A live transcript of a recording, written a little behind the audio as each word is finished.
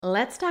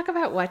Let's talk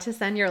about what to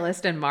send your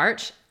list in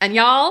March. And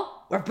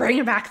y'all, we're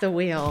bringing back the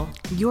wheel.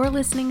 You're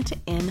listening to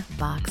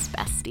Inbox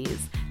Besties,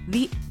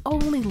 the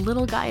only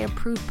little guy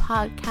approved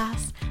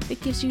podcast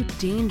that gives you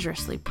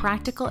dangerously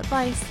practical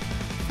advice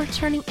for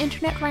turning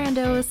internet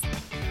randos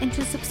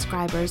into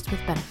subscribers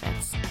with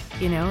benefits.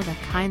 You know, the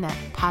kind that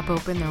pop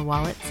open their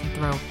wallets and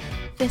throw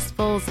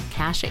fistfuls of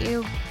cash at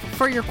you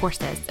for your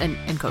courses and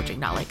coaching,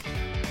 not like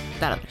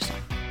that other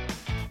stuff.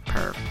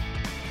 Perv.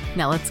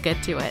 Now let's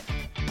get to it.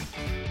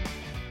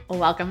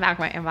 Welcome back,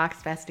 my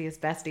Inbox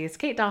Besties.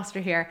 Kate Doster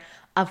here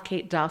of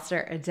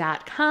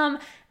katedoster.com.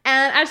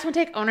 And I just want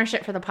to take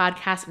ownership for the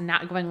podcast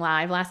not going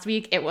live last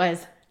week. It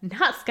was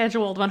not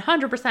scheduled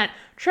 100%.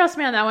 Trust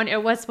me on that one.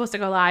 It was supposed to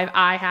go live.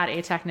 I had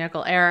a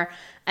technical error.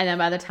 And then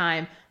by the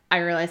time I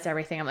realized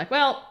everything, I'm like,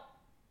 well,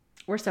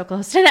 we're so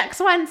close to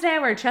next Wednesday.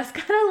 We're just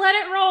going to let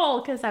it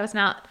roll because I was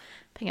not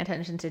paying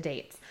attention to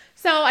dates.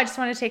 So I just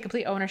want to take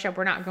complete ownership.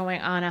 We're not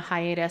going on a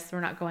hiatus.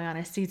 We're not going on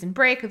a season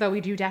break, though we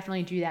do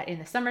definitely do that in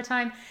the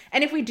summertime.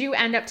 And if we do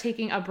end up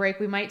taking a break,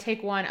 we might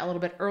take one a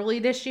little bit early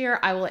this year.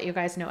 I will let you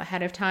guys know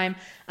ahead of time.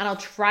 And I'll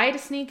try to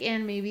sneak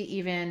in maybe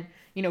even,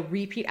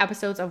 repeat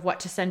episodes of what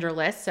to send your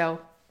list. So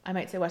I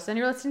might say what to send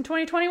your list in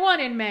 2021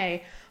 in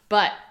May,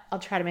 but I'll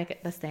try to make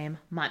it the same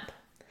month.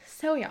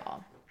 So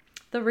y'all,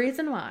 the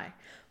reason why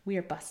we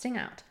are busting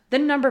out the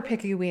number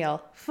picky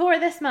wheel for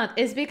this month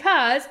is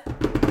because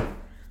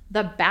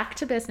the Back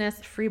to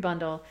Business free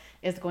bundle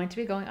is going to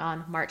be going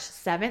on March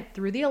 7th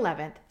through the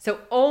 11th. So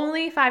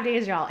only 5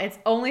 days, y'all. It's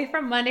only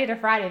from Monday to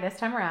Friday this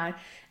time around.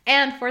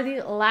 And for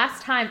the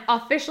last time,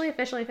 officially,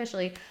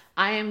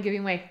 I am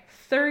giving away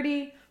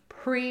 30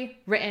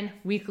 pre-written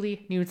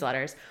weekly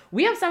newsletters.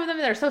 We have some of them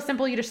that are so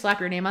simple, you just slap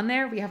your name on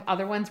there. We have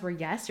other ones where,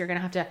 yes, you're going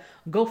to have to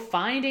go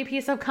find a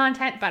piece of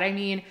content. But I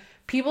mean,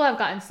 people have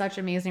gotten such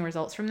amazing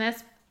results from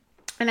this.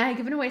 And I have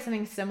given away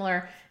something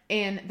similar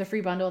in the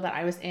free bundle that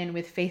I was in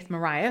with Faith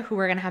Mariah, who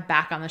we're going to have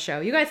back on the show.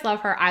 You guys love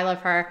her. I love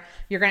her.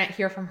 You're going to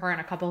hear from her in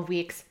a couple of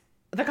weeks.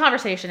 The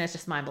conversation is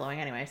just mind-blowing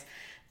anyways.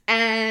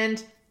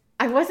 And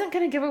I wasn't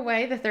going to give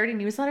away the 30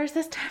 newsletters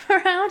this time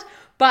around,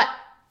 but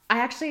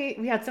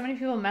we had so many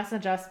people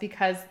message us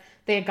because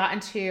they had gotten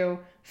to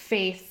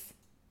Faith's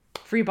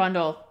free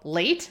bundle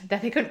late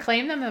that they couldn't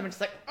claim them. I'm just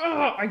like,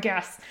 oh, I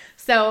guess.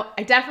 So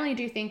I definitely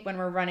do think when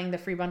we're running the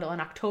free bundle in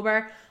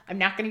October, I'm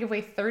not going to give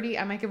away 30.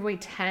 I might give away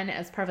 10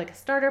 as part of like a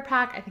starter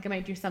pack. I think I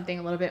might do something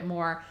a little bit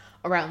more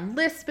around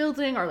list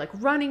building or like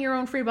running your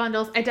own free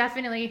bundles. I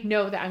definitely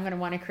know that I'm going to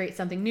want to create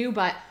something new,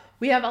 but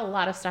we have a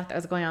lot of stuff that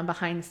is going on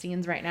behind the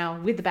scenes right now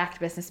with the Back to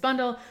Business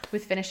bundle,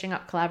 with finishing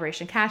up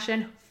Collaboration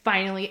Cash-In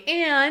finally,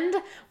 and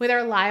with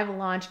our live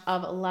launch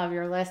of Love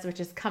Your List, which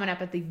is coming up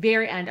at the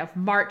very end of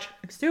March.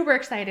 I'm super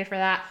excited for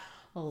that.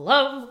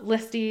 Love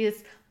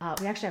listies.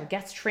 We actually have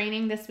guest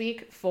training this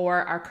week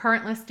for our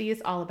current listies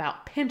all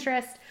about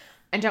Pinterest.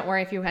 And don't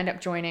worry, if you end up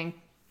joining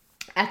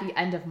at the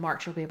end of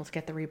March, you'll be able to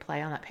get the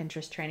replay on that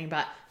Pinterest training.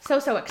 But so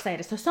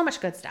excited. So much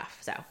good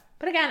stuff.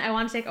 But again, I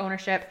want to take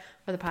ownership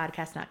for the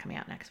podcast not coming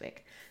out next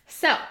week.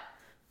 So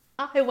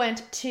I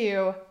went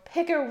to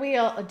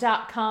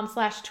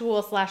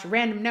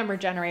pickerwheel.com/tool/random number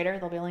generator.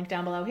 There'll be a link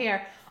down below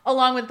here,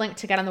 along with link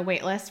to get on the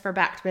wait list for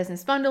Back to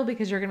Business bundle,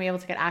 because you're going to be able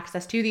to get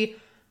access to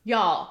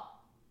y'all,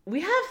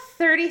 we have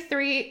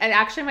 33, it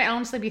actually might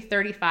honestly be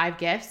 35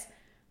 gifts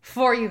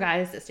for you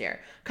guys this year,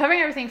 covering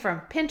everything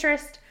from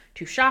Pinterest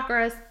to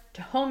chakras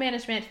to home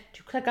management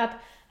to ClickUp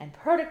and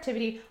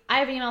productivity. I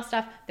have email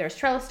stuff. There's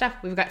Trello stuff.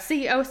 We've got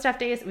CEO stuff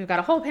days. We've got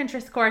a whole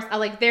Pinterest course.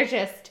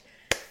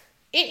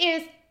 it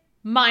is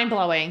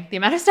mind-blowing the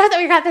amount of stuff that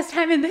we got this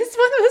time. And this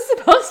one was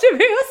supposed to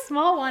be a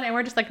small one. And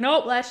we're just like,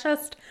 nope, we're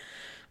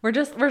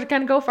going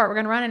to go for it. We're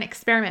going to run an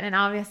experiment. And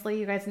obviously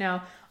you guys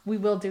know we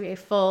will do a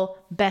full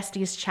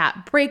besties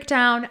chat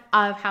breakdown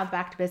of how the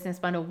Back to Business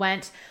bundle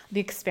went, the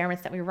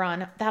experiments that we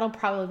run. That'll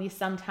probably be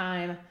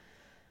sometime,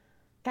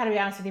 gotta be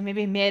honest with you,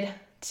 maybe mid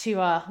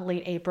to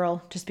late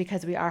April, just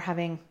because we are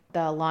having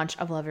the launch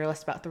of Love Your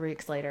List about 3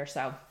 weeks later.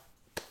 So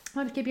I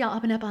want to keep y'all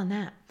up and up on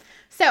that.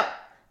 So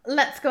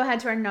let's go ahead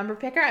to our number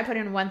picker. I put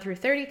in 1 through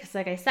 30 because,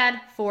 like I said,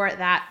 for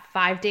that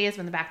 5 days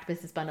when the Back to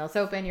Business bundle is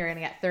open, you're going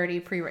to get 30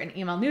 pre-written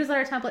email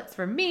newsletter templates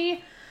from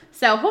me.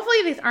 So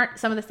hopefully these aren't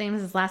some of the same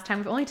as last time.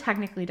 We've only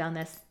technically done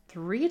this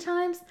 3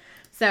 times.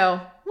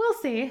 So we'll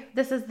see.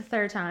 This is the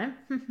 3rd time.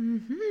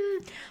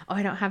 Oh,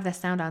 I don't have the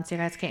sound on, so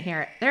you guys can't hear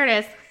it. There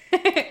it is.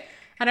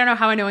 I don't know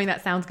how annoying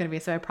that sound's going to be,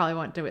 so I probably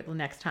won't do it the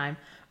next time.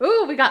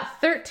 Ooh, we got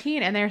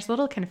 13, and there's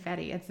little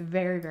confetti. It's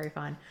very, very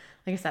fun.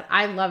 Like I said,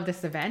 I love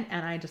this event,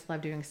 and I just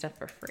love doing stuff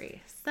for free.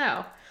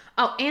 So,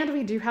 and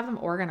we do have them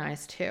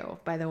organized too,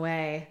 by the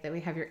way, that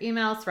we have your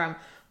emails from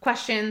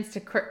questions to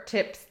quick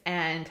tips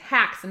and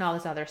hacks and all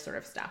this other sort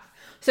of stuff.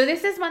 So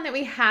this is one that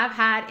we have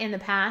had in the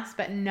past,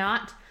 but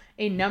not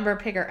a number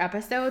picker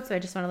episode. So I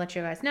just want to let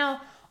you guys know,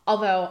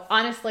 although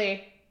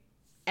honestly,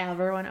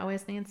 everyone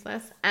always needs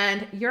this.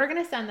 And you're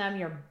going to send them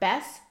your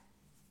best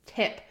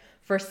tip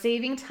for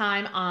saving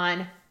time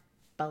on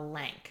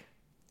blank.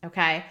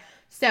 Okay.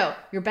 So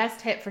your best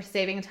tip for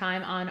saving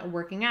time on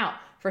working out,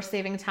 for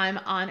saving time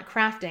on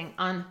crafting,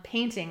 on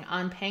painting,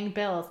 on paying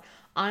bills,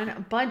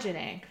 on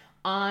budgeting,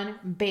 on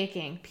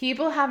baking.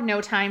 People have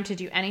no time to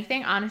do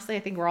anything. Honestly,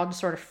 I think we're all just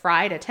sort of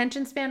fried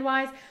attention span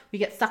wise. We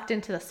get sucked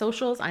into the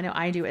socials. I know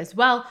I do as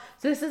well.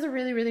 So this is a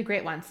really, really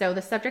great one. So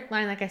the subject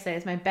line, like I said,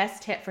 is my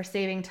best tip for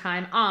saving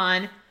time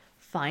on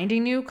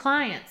finding new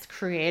clients,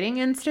 creating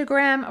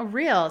Instagram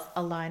reels,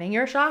 aligning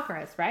your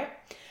chakras, right?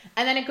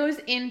 And then it goes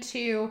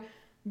into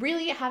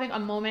really having a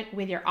moment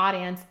with your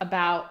audience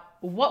about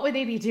what would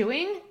they be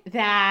doing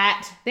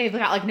that they've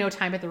got like no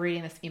time at the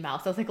reading this email.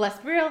 So it's like, let's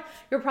be real.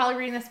 You're probably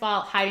reading this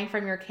while hiding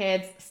from your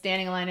kids,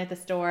 standing in line at the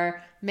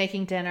store,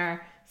 making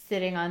dinner,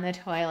 sitting on the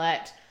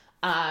toilet,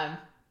 all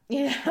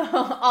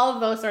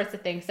of those sorts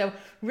of things. So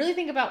really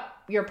think about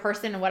your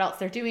person and what else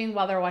they're doing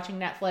while they're watching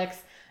Netflix,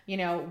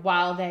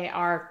 while they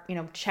are,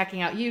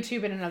 checking out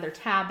YouTube in another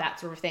tab, that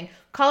sort of thing.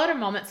 Call it a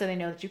moment so they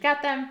know that you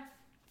got them.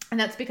 And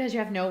that's because you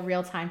have no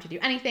real time to do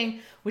anything,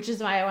 which is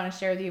why I want to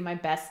share with you my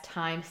best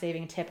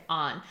time-saving tip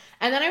on.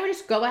 And then I would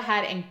just go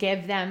ahead and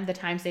give them the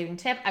time-saving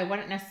tip. I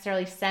wouldn't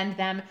necessarily send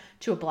them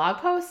to a blog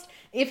post.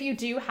 If you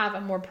do have a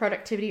more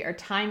productivity or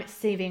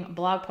time-saving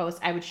blog post,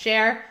 I would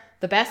share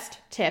the best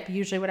tip,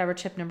 usually whatever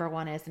tip number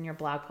 1 is in your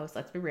blog post.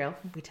 Let's be real.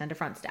 We tend to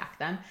front stack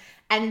them.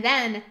 And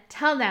then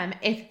tell them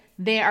if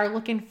they are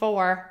looking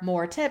for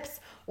more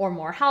tips or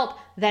more help,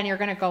 then you're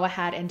going to go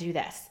ahead and do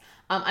this.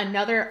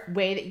 Another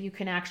way that you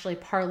can actually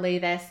parlay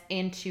this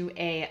into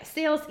a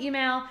sales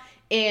email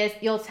is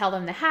you'll tell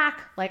them the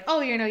hack, like, oh,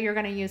 you're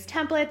going to use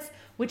templates,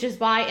 which is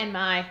why in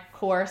my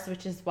course,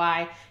 which is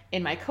why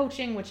in my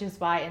coaching, which is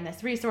why in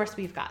this resource,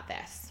 we've got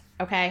this.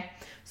 Okay.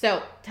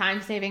 So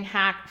time-saving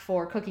hack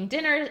for cooking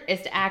dinner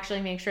is to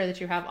actually make sure that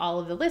you have all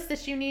of the lists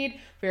that you need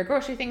for your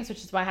grocery things,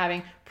 which is why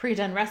having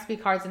pre-done recipe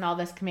cards and all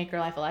this can make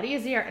your life a lot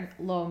easier. And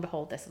lo and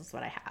behold, this is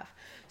what I have.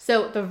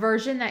 So the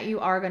version that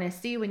you are going to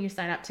see when you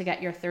sign up to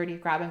get your 30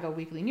 Grab and Go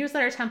weekly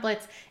newsletter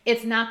templates,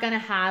 it's not going to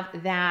have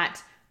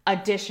that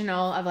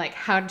additional of like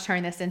how to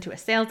turn this into a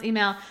sales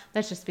email.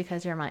 That's just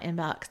because you're my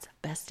inbox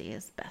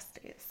besties.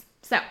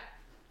 So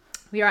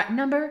we are at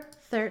number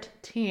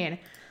 13.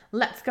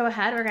 Let's go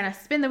ahead. We're going to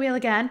spin the wheel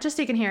again, just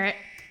so you can hear it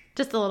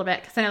just a little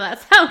bit, because I know that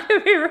sound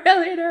could be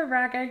really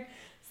nerve-wracking.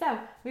 So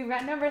we've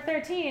got number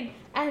 13,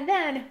 and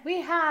then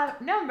we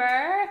have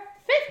number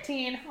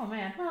 15. Oh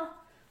man, well,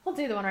 we'll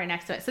do the one right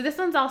next to it. So this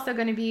one's also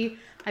going to be,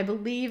 I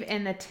believe,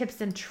 in the tips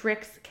and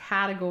tricks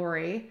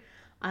category.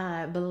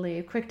 I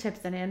believe, quick tips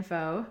and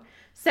info.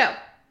 So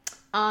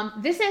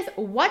this is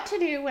what to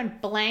do when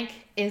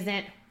blank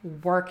isn't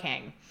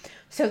working.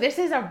 So this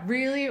is a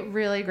really,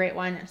 really great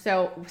one.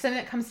 So something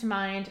that comes to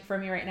mind for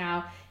me right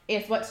now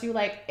is what to do,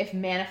 like, if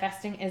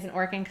manifesting isn't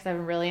working, because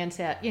I'm really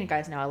into, you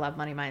guys know I love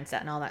money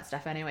mindset and all that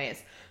stuff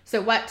anyways.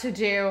 So what to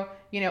do,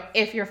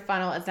 if your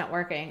funnel is not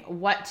working,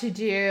 what to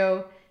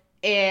do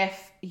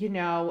if,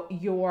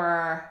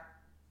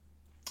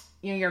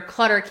 your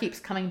clutter keeps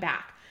coming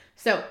back.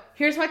 So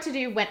here's what to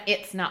do when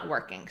it's not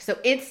working. So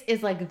it's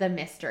is like the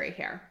mystery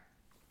here.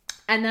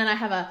 And then I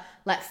have a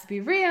let's be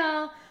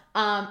real.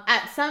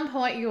 At some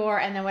point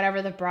and then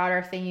whatever the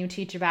broader thing you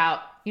teach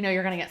about,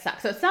 you're going to get stuck.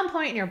 So at some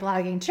point in your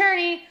blogging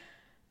journey,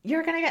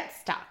 you're going to get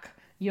stuck.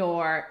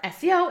 Your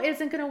SEO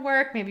isn't going to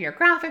work. Maybe your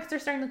graphics are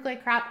starting to look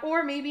like crap,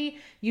 or maybe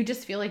you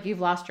just feel like you've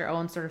lost your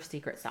own sort of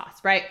secret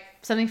sauce, right?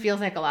 Something feels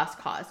like a lost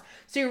cause.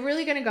 So you're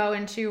really going to go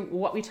into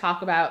what we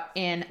talk about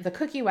in the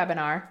cookie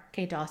webinar,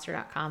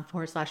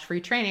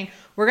 katedoster.com/free training.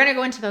 We're going to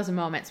go into those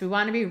moments. We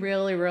want to be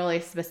really, really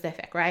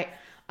specific, right?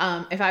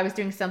 If I was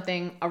doing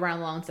something around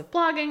loans of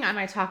blogging, I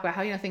might talk about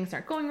how, things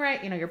aren't going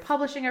right. You're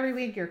publishing every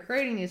week, you're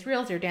creating these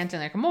reels, you're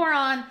dancing like a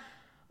moron,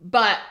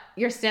 but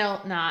you're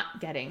still not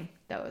getting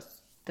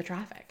the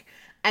traffic.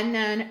 And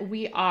then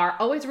we are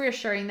always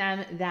reassuring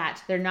them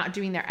that they're not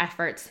doing their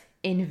efforts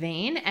in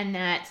vain and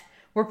that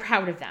we're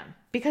proud of them,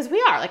 because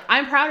we are. Like,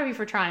 I'm proud of you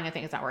for trying a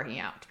thing that's not working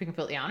out, to be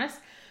completely honest.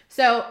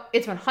 So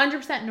it's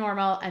 100%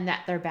 normal, and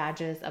that they're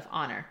badges of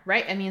honor,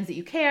 right? It means that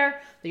you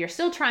care, that you're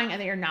still trying, and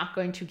that you're not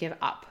going to give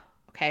up.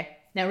 Okay.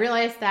 Now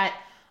realize that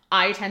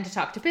I tend to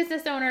talk to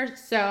business owners.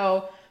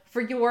 So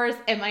for yours,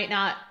 it might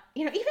not,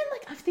 even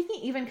like, I'm thinking,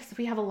 even because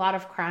we have a lot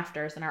of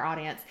crafters in our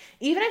audience,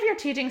 even if you're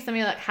teaching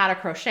somebody like how to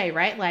crochet,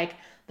 right? Like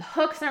the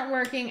hooks aren't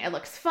working. It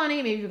looks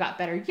funny. Maybe you've got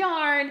better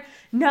yarn.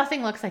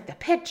 Nothing looks like the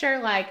picture.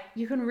 Like,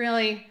 you can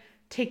really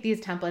take these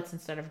templates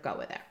instead of go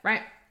with it.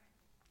 Right.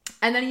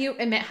 And then you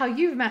admit how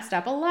you've messed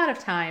up a lot of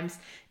times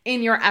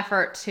in your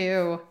effort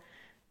to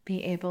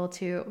be able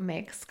to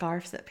make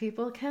scarves that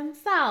people can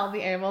sell, be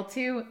able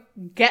to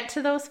get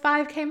to those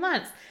 5K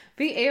months,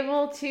 be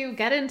able to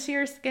get into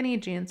your skinny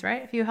jeans,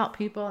 right? If you help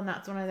people and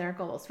that's one of their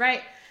goals,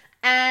 right?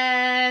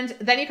 And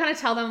then you kind of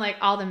tell them like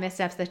all the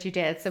missteps that you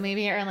did. So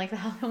maybe you're in like the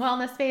health and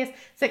wellness space.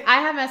 It's like,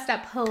 I have messed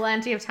up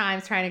plenty of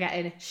times trying to get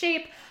in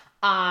shape.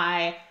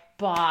 I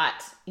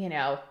bought,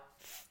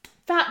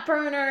 fat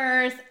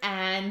burners,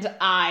 and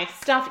I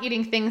stopped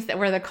eating things that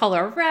were the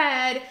color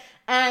red.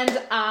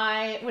 And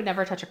I would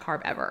never touch a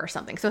carb ever or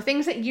something. So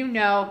things that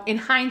in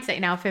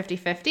hindsight now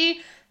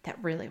 50-50, that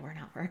really were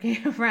not working,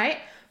 right?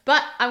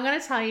 But I'm going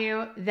to tell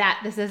you that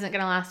this isn't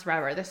going to last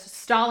forever. This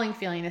stalling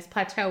feeling, this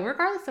plateau,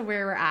 regardless of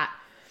where we're at,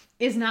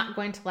 is not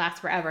going to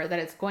last forever, that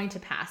it's going to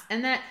pass.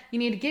 And that you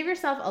need to give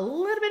yourself a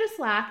little bit of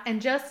slack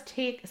and just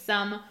take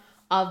some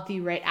of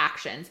the right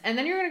actions. And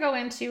then you're going to go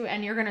into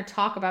and you're going to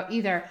talk about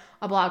either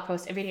a blog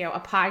post, a video, a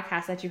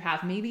podcast that you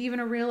have, maybe even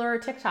a reel or a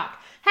TikTok.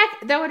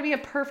 Heck, that would be a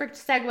perfect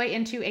segue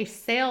into a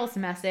sales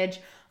message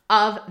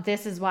of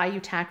this is why you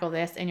tackle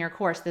this in your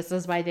course. This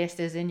is why this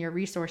is in your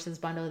resources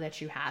bundle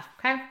that you have.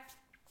 Okay.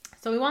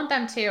 So we want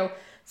them to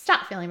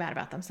stop feeling bad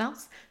about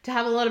themselves, to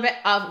have a little bit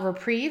of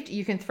reprieve.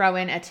 You can throw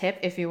in a tip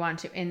if you want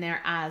to in there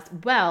as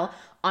well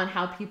on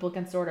how people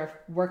can sort of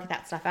work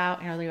that stuff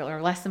out. You know,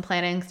 your lesson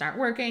planning's not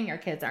working, your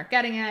kids aren't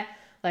getting it,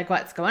 like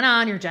what's going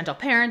on, your gentle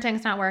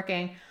parenting's not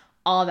working,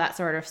 all of that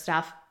sort of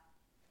stuff.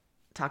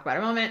 Talk about it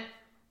a moment,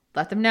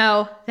 let them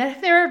know that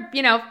if they're,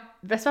 you know,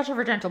 especially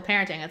for gentle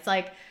parenting, it's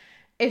like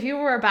if you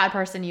were a bad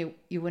person, you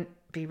wouldn't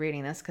be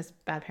reading this because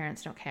bad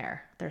parents don't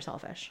care. They're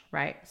selfish,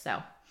 right?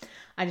 So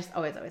I just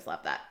always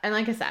love that. And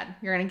like I said,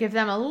 you're going to give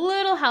them a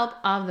little help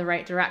of the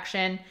right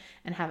direction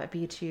and have it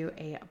be to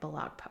a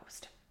blog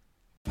post.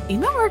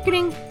 Email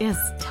marketing is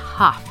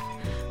tough.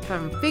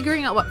 From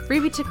figuring out what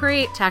freebie to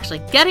create to actually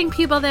getting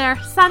people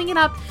there, signing it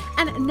up,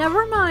 and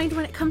never mind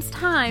when it comes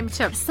time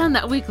to send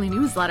that weekly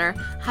newsletter,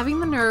 having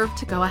the nerve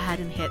to go ahead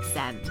and hit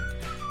send.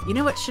 You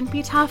know what shouldn't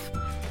be tough?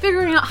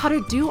 Figuring out how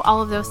to do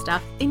all of those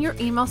stuff in your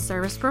email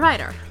service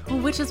provider,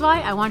 which is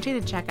why I want you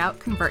to check out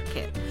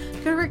ConvertKit.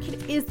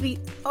 ConvertKit is the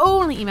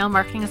only email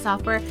marketing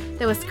software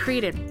that was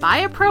created by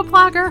a pro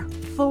blogger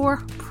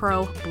for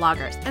pro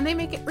bloggers. And they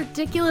make it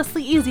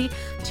ridiculously easy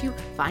to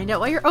find out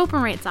what your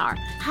open rates are,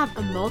 have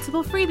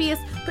multiple freebies,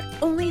 but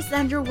only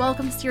send your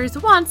welcome series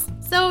once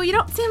so you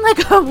don't seem like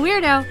a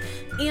weirdo.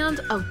 And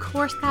of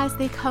course, guys,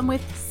 they come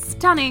with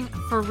stunning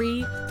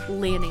free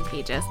landing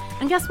pages.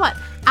 And guess what?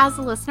 As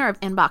a listener of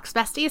Inbox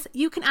Besties,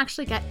 you can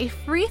actually get a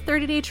free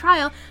 30-day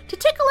trial to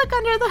take a look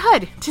under the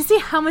hood to see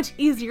how much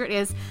easier it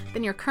is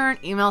than your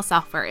current email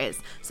software is.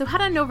 So head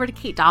on over to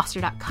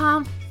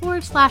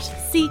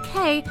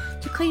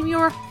katedoster.com/CK to claim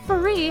your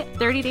free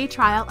 30-day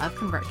trial of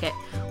ConvertKit.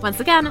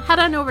 Once again, head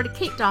on over to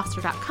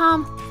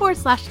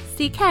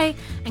katedoster.com/CK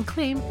and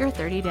claim your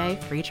 30-day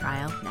free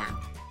trial now.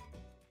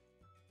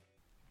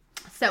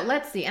 So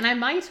let's see. And I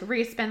might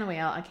respin the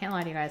wheel. I can't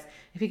lie to you guys.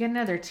 If you get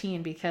another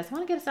teen, because I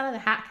want to get us out of the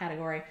hat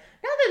category. Not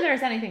that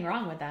there's anything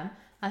wrong with them.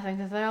 I think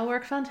that they all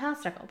work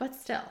fantastical. But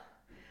still,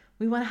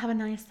 we want to have a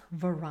nice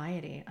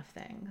variety of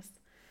things.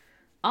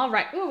 All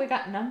right. Ooh, we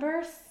got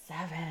number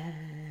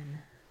 7.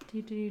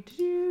 Don't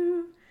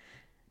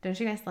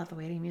you guys love the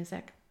waiting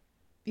music?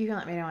 You can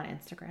let me know on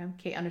Instagram,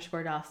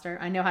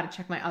 Kate_Doster. I know how to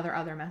check my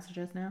other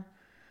messages now.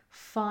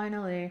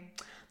 Finally.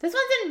 This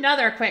one's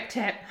another quick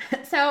tip.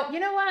 So, you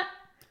know what?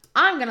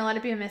 I'm going to let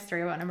it be a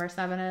mystery what number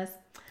 7 is.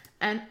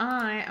 And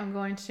I am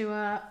going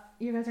to,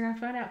 you guys are going to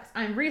find out because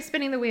I'm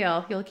respinning the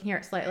wheel. You can hear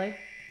it slightly.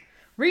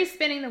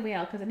 Respinning the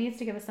wheel because it needs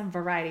to give us some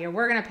variety or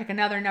we're going to pick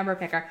another number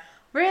picker.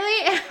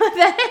 Really?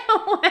 Then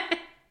it went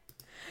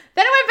back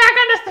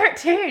onto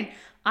 13.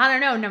 I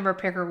don't know, number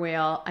picker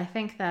wheel. I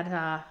think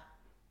that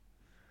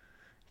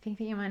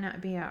you might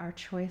not be our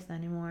choice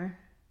anymore.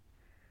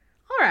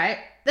 All right.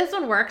 This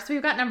one works.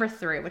 We've got number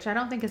 3, which I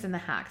don't think is in the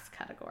hacks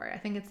category. I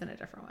think it's in a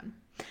different one.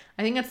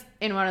 I think it's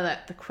in one of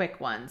the quick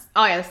ones.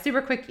 Oh yeah, the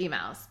super quick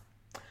emails.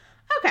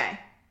 Okay.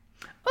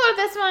 Oh,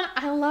 this one,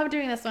 I love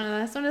doing this one.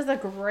 And this one is a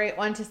great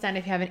one to send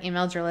if you haven't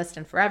emailed your list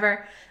in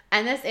forever.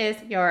 And this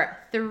is your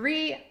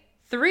three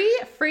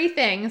free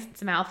things,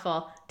 it's a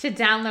mouthful, to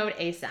download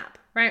ASAP,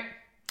 right?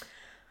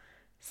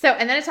 So,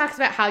 and then it talks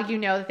about how you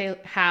know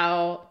that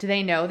how do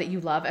they know that you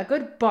love a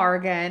good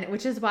bargain,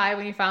 which is why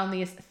when you found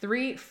these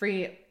 3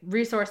 free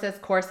resources,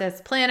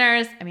 courses,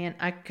 planners, I mean,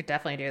 I could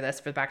definitely do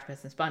this for the Back to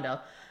Business bundle,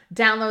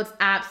 downloads,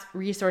 apps,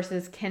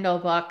 resources, Kindle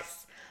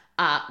books,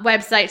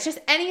 websites, just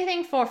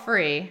anything for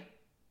free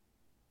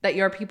that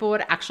your people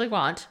would actually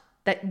want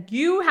that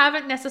you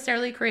haven't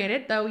necessarily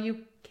created, though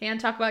you can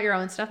talk about your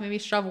own stuff, maybe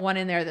shove one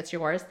in there that's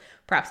yours,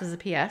 perhaps as a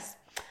PS,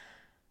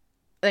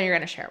 then you're going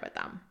to share it with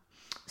them.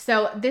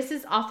 So this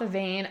is off the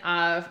vein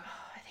of,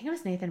 I think it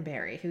was Nathan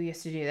Barry who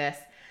used to do this.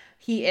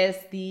 He is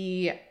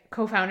the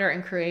co-founder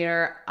and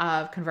creator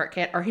of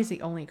ConvertKit, or he's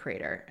the only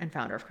creator and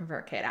founder of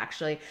ConvertKit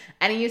actually.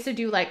 And he used to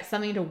do like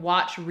something to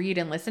watch, read,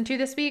 and listen to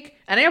this week.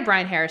 And I know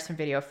Brian Harris from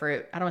Video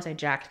Fruit, I don't want to say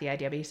jacked the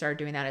idea, but he started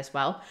doing that as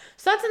well.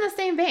 So that's in the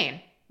same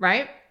vein,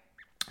 right?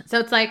 So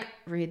it's like,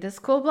 read this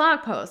cool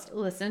blog post,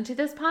 listen to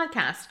this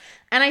podcast.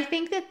 And I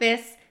think that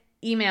this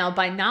email,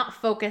 by not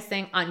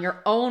focusing on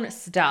your own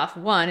stuff,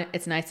 one,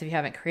 it's nice if you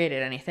haven't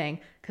created anything,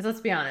 because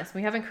let's be honest,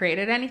 we haven't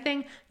created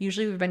anything.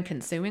 Usually we've been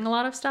consuming a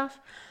lot of stuff,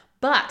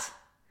 but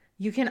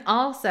you can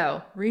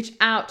also reach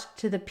out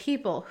to the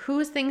people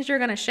whose things you're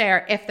going to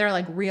share if they're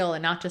like real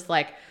and not just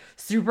like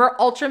super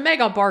ultra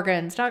mega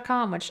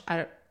bargains.com, which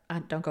I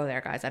don't go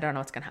there, guys. I don't know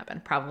what's going to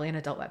happen. Probably an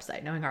adult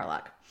website, knowing our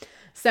luck.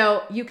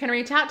 So you can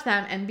reach out to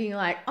them and be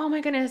like, oh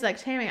my goodness, like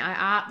Tammy, I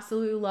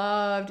absolutely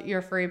loved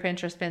your free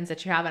Pinterest pins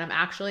that you have. And I'm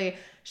actually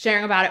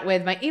sharing about it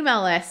with my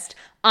email list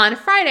on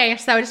Friday.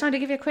 So I just wanted to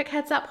give you a quick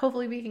heads up.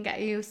 Hopefully we can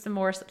get you some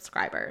more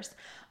subscribers.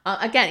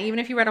 Again, even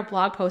if you read a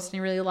blog post and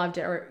you really loved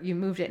it, or you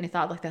moved it and you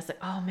thought like this, like,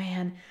 oh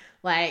man,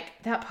 like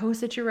that post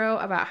that you wrote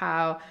about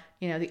how,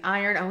 you know, the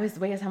iron always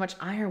weighs how much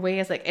iron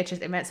weighs, like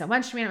it meant so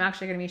much to me. And I'm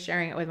actually going to be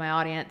sharing it with my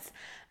audience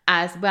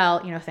as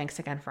well. You know, thanks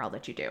again for all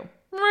that you do.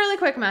 Really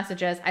quick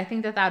messages. I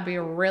think that would be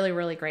a really,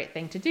 really great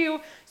thing to do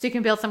so you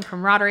can build some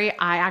camaraderie.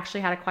 I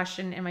actually had a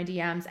question in my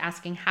DMs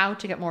asking how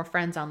to get more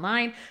friends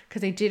online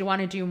because I did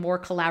want to do more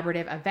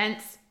collaborative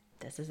events.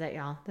 This is it,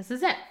 y'all. This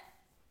is it.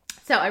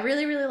 So I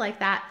really, really like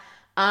that.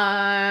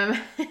 And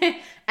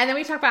then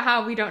we talk about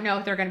how we don't know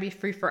if they're going to be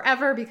free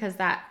forever because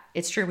that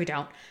it's true, we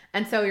don't.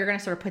 And so you're going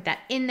to sort of put that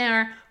in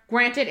there.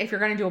 Granted, if you're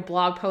going to do a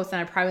blog post, then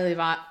I'd probably leave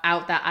out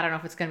that I don't know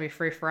if it's going to be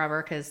free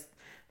forever because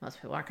most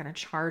people aren't going to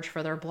charge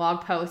for their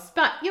blog posts,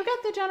 but you get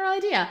the general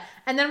idea.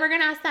 And then we're going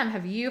to ask them,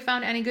 have you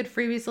found any good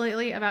freebies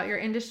lately about your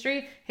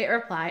industry? Hit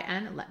reply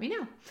and let me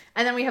know.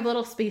 And then we have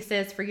little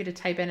spaces for you to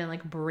type in and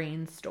like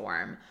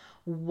brainstorm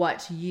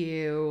what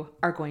you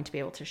are going to be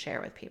able to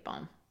share with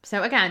people.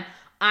 So again,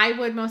 I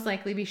would most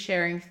likely be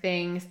sharing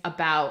things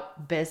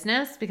about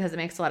business because it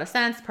makes a lot of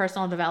sense,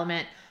 personal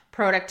development,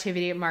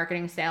 productivity,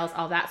 marketing, sales,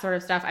 all that sort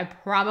of stuff. I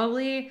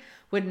probably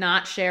would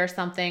not share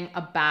something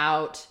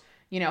about,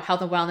 you know,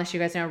 health and wellness. You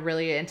guys know I'm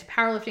really into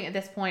powerlifting at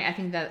this point. I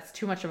think that's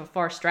too much of a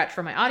far stretch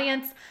for my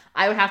audience.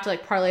 I would have to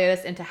like parlay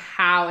this into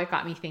how it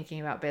got me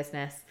thinking about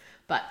business.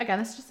 But again,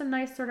 it's just a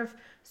nice sort of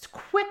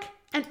quick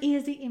and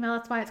easy email.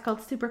 That's why it's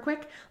called super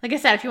quick. Like I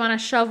said, if you want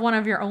to shove one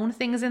of your own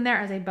things in there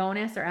as a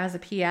bonus or as a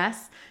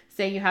PS,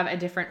 say you have a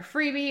different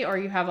freebie or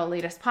you have a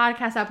latest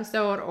podcast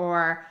episode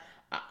or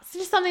it's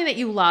just something that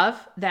you love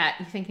that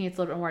you think needs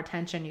a little bit more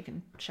attention, you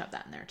can shove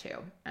that in there too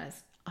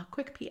as a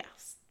quick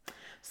PS.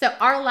 So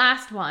our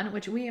last one,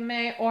 which we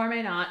may or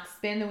may not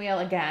spin the wheel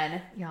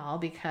again, y'all,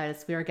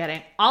 because we are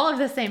getting all of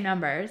the same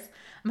numbers.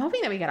 I'm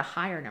hoping that we get a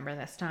higher number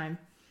this time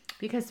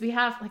because we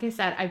have, like I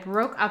said, I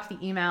broke up the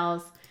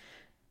emails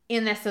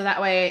in this so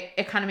that way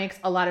it kind of makes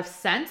a lot of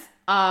sense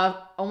of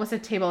almost a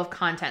table of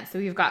content. So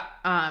we've got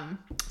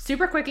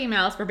super quick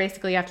emails where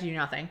basically you have to do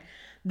nothing.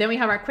 Then we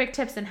have our quick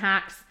tips and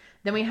hacks.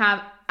 Then we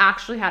have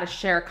actually how to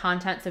share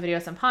content, so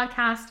videos and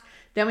podcasts.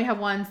 Then we have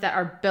ones that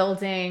are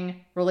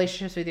building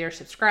relationships with your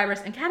subscribers.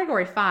 And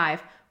category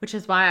 5, which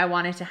is why I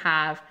wanted to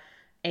have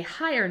a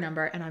higher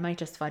number, and I might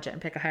just fudge it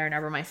and pick a higher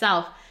number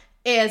myself,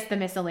 is the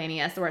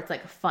miscellaneous, where it's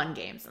like fun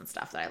games and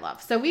stuff that I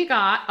love. So we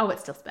got, oh,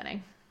 it's still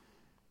spinning.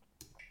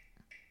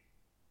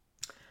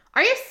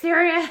 Are you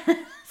serious?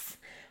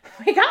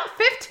 We got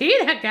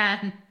 15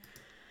 again.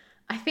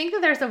 I think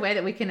that there's a way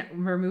that we can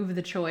remove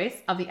the choice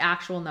of the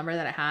actual number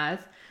that it has.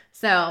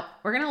 So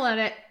we're going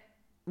to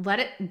let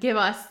it give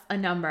us a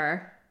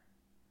number.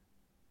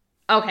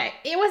 Okay,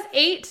 it was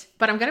 8,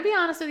 but I'm going to be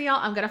honest with y'all.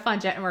 I'm going to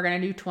fudge it and we're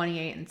going to do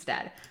 28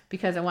 instead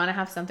because I want to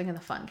have something in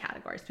the fun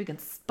category so we can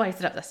spice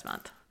it up this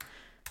month.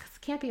 Because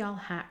it can't be all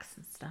hacks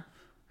and stuff.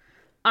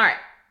 All right,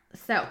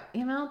 so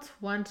email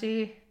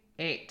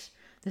 28.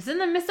 This is in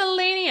the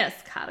miscellaneous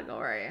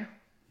category.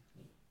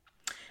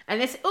 And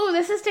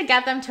this is to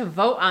get them to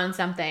vote on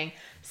something.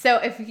 So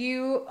if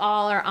you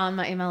all are on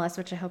my email list,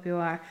 which I hope you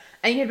are,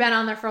 and you had been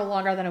on there for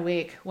longer than a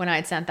week when I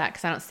had sent that,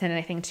 because I don't send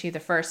anything to the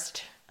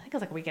first, I think it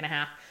was like a week and a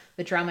half,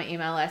 the drama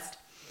email list.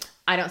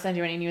 I don't send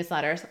you any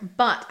newsletters,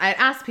 but I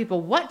asked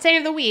people what day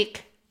of the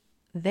week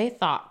they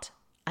thought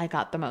I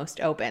got the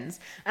most opens.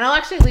 And I'll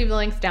actually leave the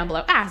links down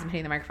below. I'm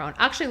hitting the microphone.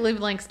 I'll actually leave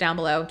the links down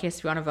below in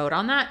case you want to vote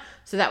on that.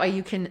 So that way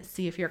you can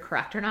see if you're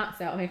correct or not.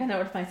 So I'll make a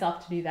note of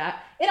myself to do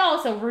that. It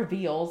also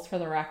reveals, for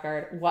the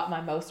record, what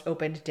my most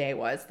opened day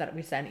was that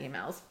we send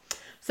emails.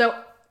 So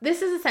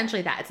this is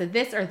essentially that. It's a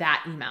this or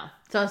that email.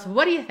 So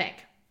what do you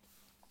think?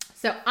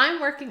 So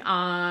I'm working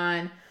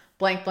on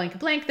blank, blank,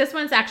 blank. This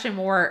one's actually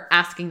more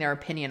asking their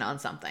opinion on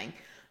something.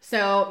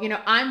 So,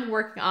 I'm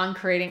working on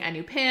creating a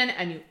new pin,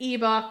 a new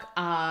ebook,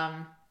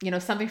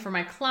 something for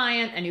my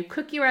client, a new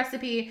cookie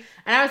recipe.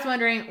 And I was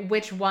wondering,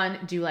 which one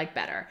do you like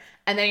better?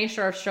 And then you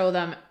sort of show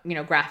them,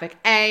 graphic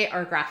A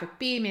or graphic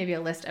B, maybe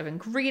a list of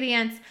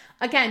ingredients.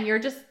 Again, you're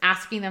just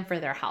asking them for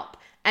their help.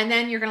 And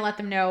then you're going to let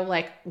them know,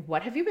 like,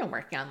 what have you been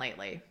working on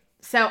lately?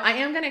 So I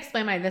am going to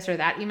explain my this or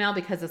that email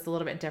because it's a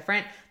little bit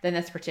different than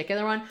this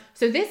particular one.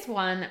 So this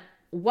one,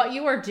 what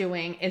you are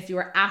doing is you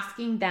are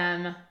asking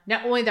them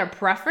not only their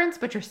preference,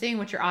 but you're seeing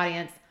what your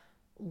audience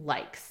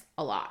likes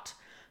a lot.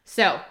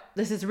 So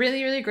this is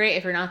really, really great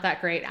if you're not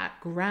that great at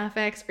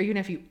graphics, or even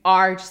if you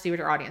are, just see what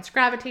your audience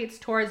gravitates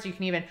towards. You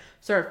can even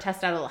sort of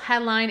test out a little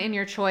headline in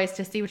your choice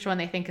to see which one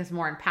they think is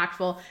more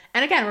impactful.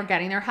 And again, we're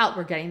getting their help.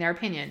 We're getting their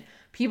opinion.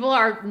 People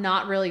are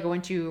not really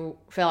going to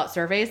fill out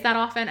surveys that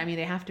often. I mean,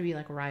 they have to be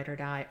like ride or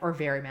die or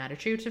very mad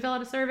at you to fill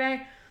out a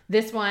survey.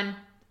 This one,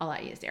 a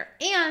lot easier.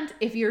 And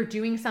if you're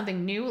doing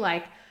something new,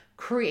 like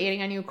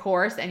creating a new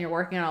course and you're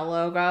working on a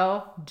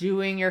logo,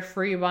 doing your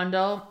free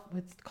bundle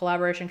with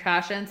Collaboration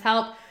Passions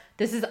help,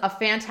 this is a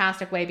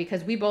fantastic way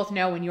because we both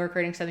know when you're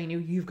creating something new,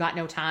 you've got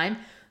no time.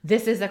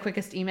 This is the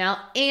quickest email.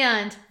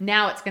 And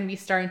now it's going to be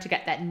starting to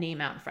get that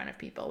name out in front of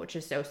people, which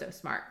is so, so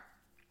smart.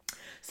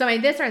 So my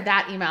this or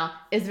that email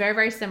is very,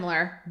 very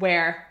similar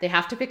where they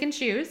have to pick and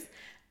choose.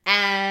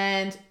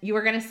 And you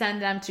are going to send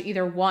them to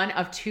either one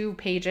of two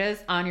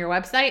pages on your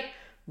website,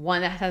 one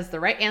that has the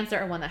right answer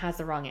and one that has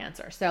the wrong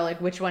answer. So like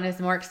which one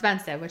is more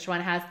expensive, which one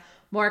has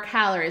more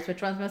calories,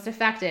 which one's most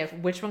effective,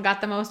 which one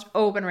got the most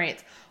open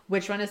rates,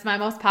 which one is my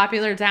most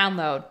popular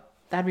download.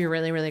 That'd be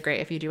really, really great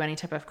if you do any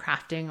type of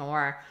crafting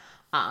or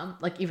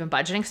like even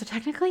budgeting. So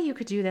technically you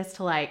could do this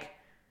to like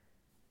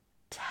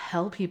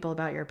tell people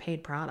about your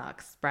paid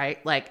products,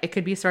 right? Like it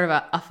could be sort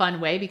of a fun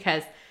way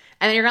because,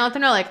 and then you're going to let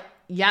them know like,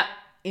 yep,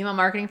 Email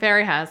Marketing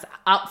Fairy has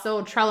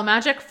outsold Trello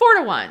Magic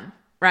 4-1,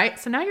 right?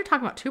 So now you're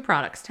talking about two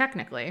products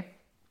technically,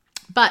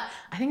 but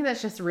I think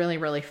that's just really,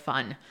 really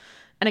fun.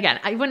 And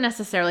again, I wouldn't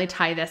necessarily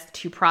tie this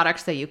to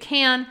products that you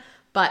can,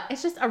 but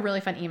it's just a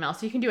really fun email.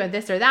 So you can do a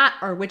this or that,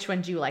 or which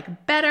one do you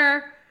like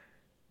better,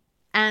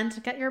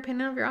 and get your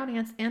opinion of your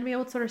audience and be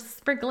able to sort of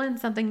sprinkle in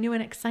something new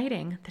and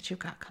exciting that you've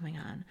got coming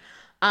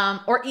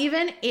on. Or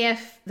even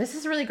if this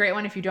is a really great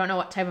one, if you don't know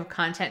what type of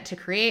content to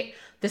create,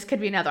 this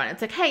could be another one.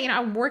 It's like, hey,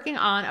 I'm working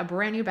on a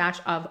brand new batch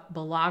of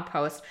blog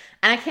posts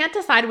and I can't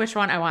decide which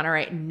one I want to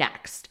write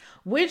next.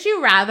 Would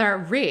you rather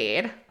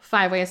read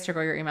 5 ways to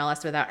grow your email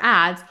list without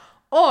ads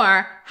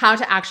or how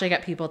to actually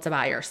get people to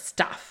buy your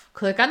stuff?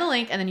 Click on the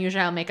link and then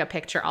usually I'll make a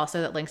picture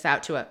also that links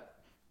out to a,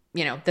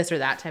 this or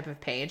that type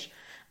of page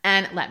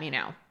and let me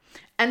know.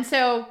 And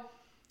so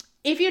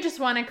if you just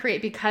want to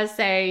create, because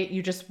say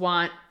you just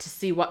want to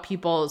see what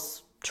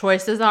people's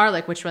choices are,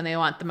 like which one they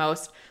want the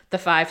most, the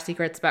 5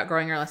 secrets about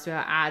growing your list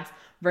without ads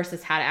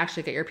versus how to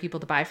actually get your people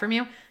to buy from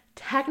you,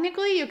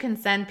 technically you can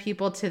send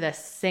people to the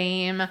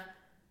same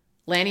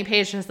landing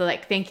page as the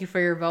like, thank you for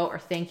your vote or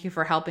thank you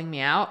for helping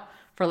me out,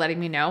 for letting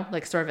me know,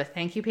 like sort of a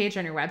thank you page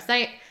on your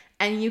website.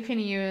 And you can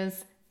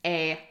use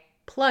a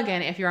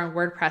plugin if you're on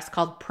WordPress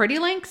called Pretty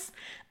Links,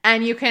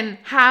 and you can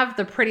have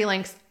the Pretty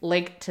Links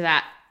link to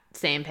that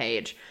same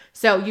page.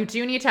 So you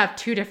do need to have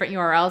 2 different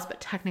URLs, but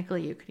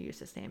technically you could use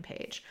the same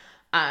page.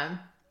 And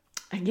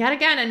yet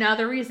again,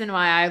 another reason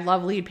why I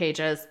love lead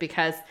pages,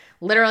 because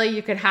literally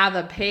you could have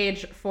a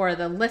page for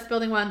the list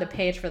building one, the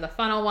page for the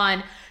funnel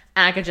one,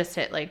 and I could just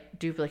hit like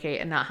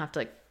duplicate and not have to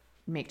like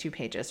make 2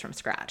 pages from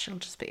scratch. It'll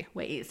just be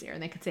way easier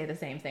and they could say the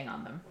same thing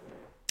on them.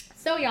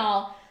 So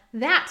y'all,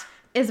 that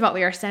is what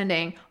we are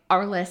sending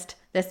our list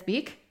this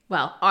week.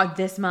 Well,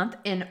 this month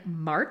in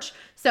March.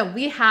 So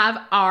we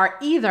have our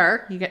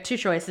either, you get 2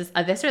 choices,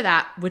 a this or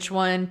that, which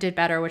one did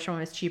better, which one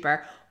was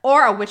cheaper,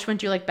 or a which one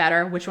do you like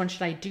better, which one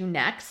should I do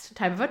next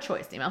type of a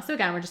choice email. So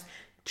again, we're just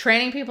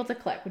training people to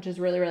click, which is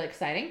really, really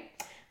exciting.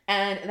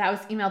 And that was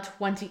email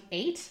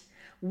 28.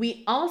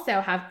 We also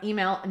have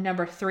email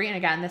number 3. And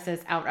again, this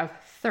is out of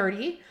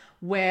 30.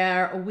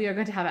 Where we are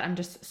going to have it. I'm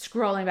just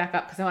scrolling back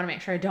up because I want to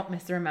make sure I don't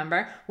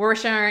misremember. Where we're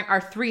sharing our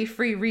 3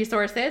 free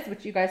resources,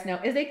 which you guys know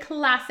is a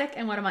classic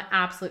and one of my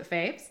absolute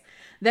faves.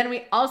 Then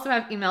we also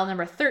have email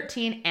number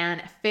 13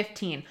 and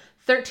 15.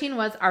 13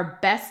 was our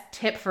best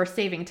tip for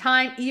saving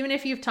time. Even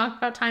if you've talked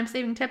about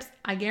time-saving tips,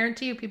 I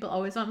guarantee you people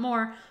always want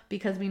more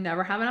because we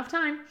never have enough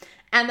time.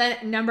 And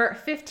then number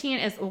 15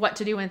 is what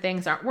to do when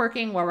things aren't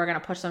working, where we're going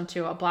to push them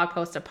to a blog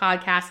post, a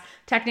podcast.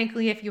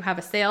 Technically, if you have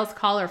a sales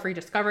call or a free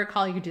discovery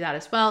call, you can do that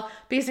as well.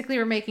 Basically,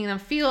 we're making them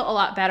feel a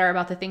lot better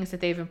about the things that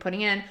they've been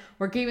putting in.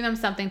 We're giving them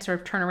something to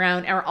sort of turn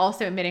around, and we're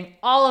also admitting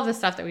all of the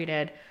stuff that we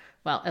did.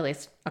 Well, at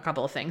least a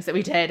couple of things that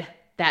we did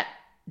that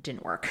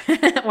didn't work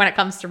when it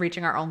comes to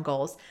reaching our own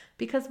goals,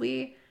 because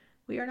we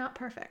are not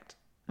perfect.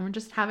 And we're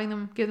just having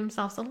them give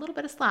themselves a little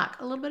bit of slack,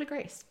 a little bit of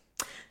grace.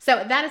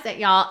 So that is it,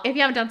 y'all. If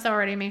you haven't done so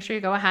already, make sure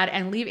you go ahead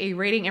and leave a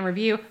rating and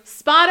review.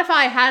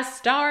 Spotify has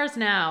stars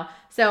now.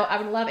 So I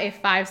would love a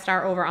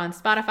 5-star over on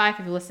Spotify if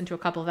you've listened to a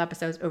couple of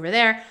episodes over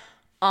there.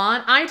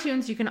 On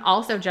iTunes, you can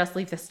also just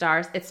leave the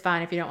stars. It's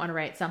fine if you don't want to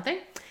write something.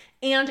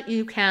 And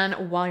you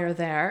can, while you're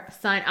there,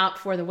 sign up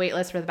for the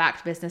waitlist for the Back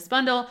to Business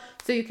bundle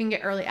so you can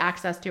get early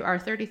access to our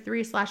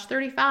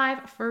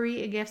 33/35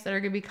 free gifts that are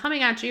going to be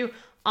coming at you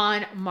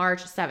on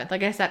March 7th.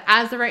 Like I said,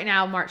 as of right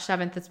now, March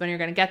 7th is when you're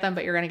going to get them,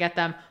 but you're going to get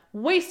them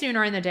way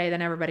sooner in the day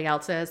than everybody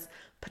else is.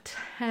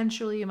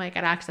 Potentially, you might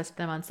get access to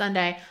them on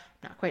Sunday.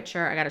 I'm not quite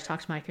sure. I got to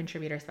talk to my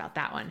contributors about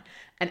that one.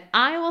 And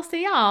I will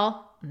see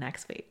y'all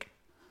next week.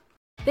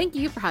 Thank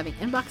you for having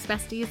Inbox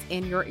Besties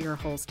in your ear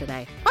holes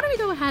today. Why don't we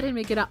go ahead and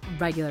make it a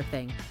regular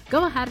thing?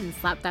 Go ahead and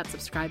slap that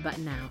subscribe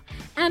button now.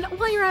 And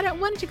while you're at it,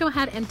 why don't you go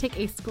ahead and take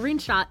a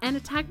screenshot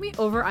and tag me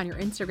over on your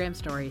Instagram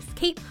stories,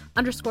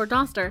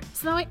 Kate_Doster,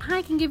 so that way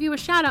I can give you a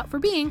shout out for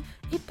being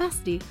a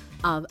bestie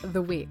of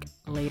the week.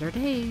 Later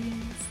days.